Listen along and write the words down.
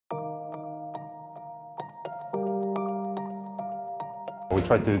We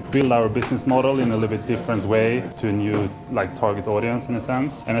try to build our business model in a little bit different way to a new target audience in a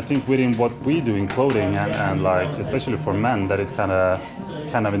sense. And I think within what we do in clothing and especially for men, that is kind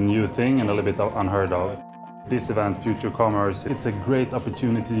of a new thing and a little bit unheard of. This event, Future Commerce, it's a great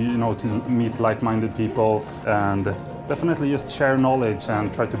opportunity, to meet like-minded people and definitely just share knowledge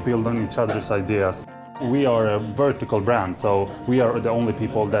and try to build on each other's ideas. We are a vertical brand, so we are the only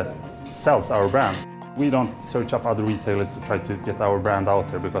people that sells our brand. We don't search up other retailers to try to get our brand out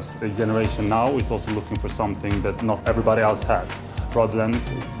there, because the generation now is also looking for something that not everybody else has. Rather than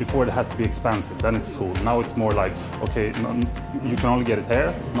before it has to be expensive, then it's cool. Now it's more like, okay, you can only get it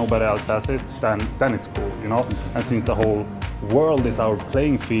here, nobody else has it, then it's cool, And since the whole world is our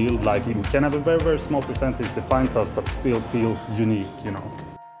playing field, we can have a very, very small percentage that finds us, but still feels unique,